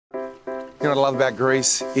You know what I love about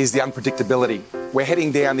Greece is the unpredictability. We're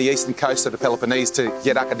heading down the eastern coast of the Peloponnese to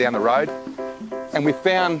Geraka down the road, and we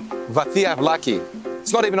found Vathia Vlaki.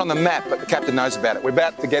 It's not even on the map, but the captain knows about it. We're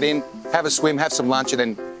about to get in, have a swim, have some lunch, and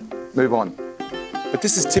then move on. But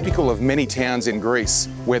this is typical of many towns in Greece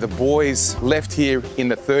where the boys left here in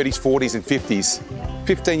the 30s, 40s and 50s,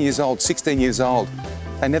 15 years old, 16 years old.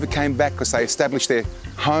 They never came back because they established their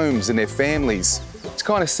homes and their families. It's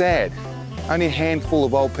kind of sad. Only a handful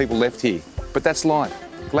of old people left here, but that's life.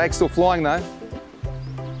 Flag's still flying though.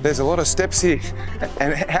 There's a lot of steps here.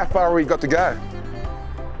 And how far have we got to go?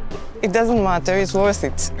 It doesn't matter, it's worth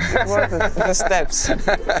it. It's worth it, the steps.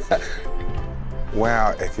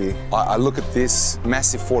 Wow, Effie. I look at this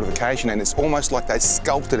massive fortification and it's almost like they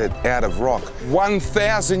sculpted it out of rock.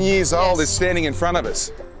 1,000 years old is standing in front of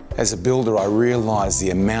us. As a builder, I realised the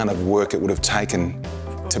amount of work it would have taken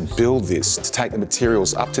to build this, to take the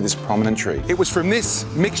materials up to this promontory. It was from this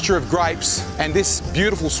mixture of grapes and this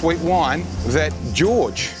beautiful sweet wine that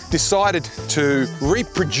George decided to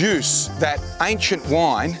reproduce that ancient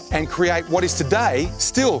wine and create what is today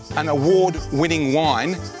still an award-winning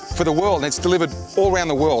wine for the world, and it's delivered all around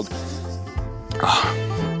the world. Oh,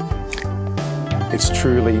 it's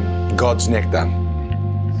truly God's nectar.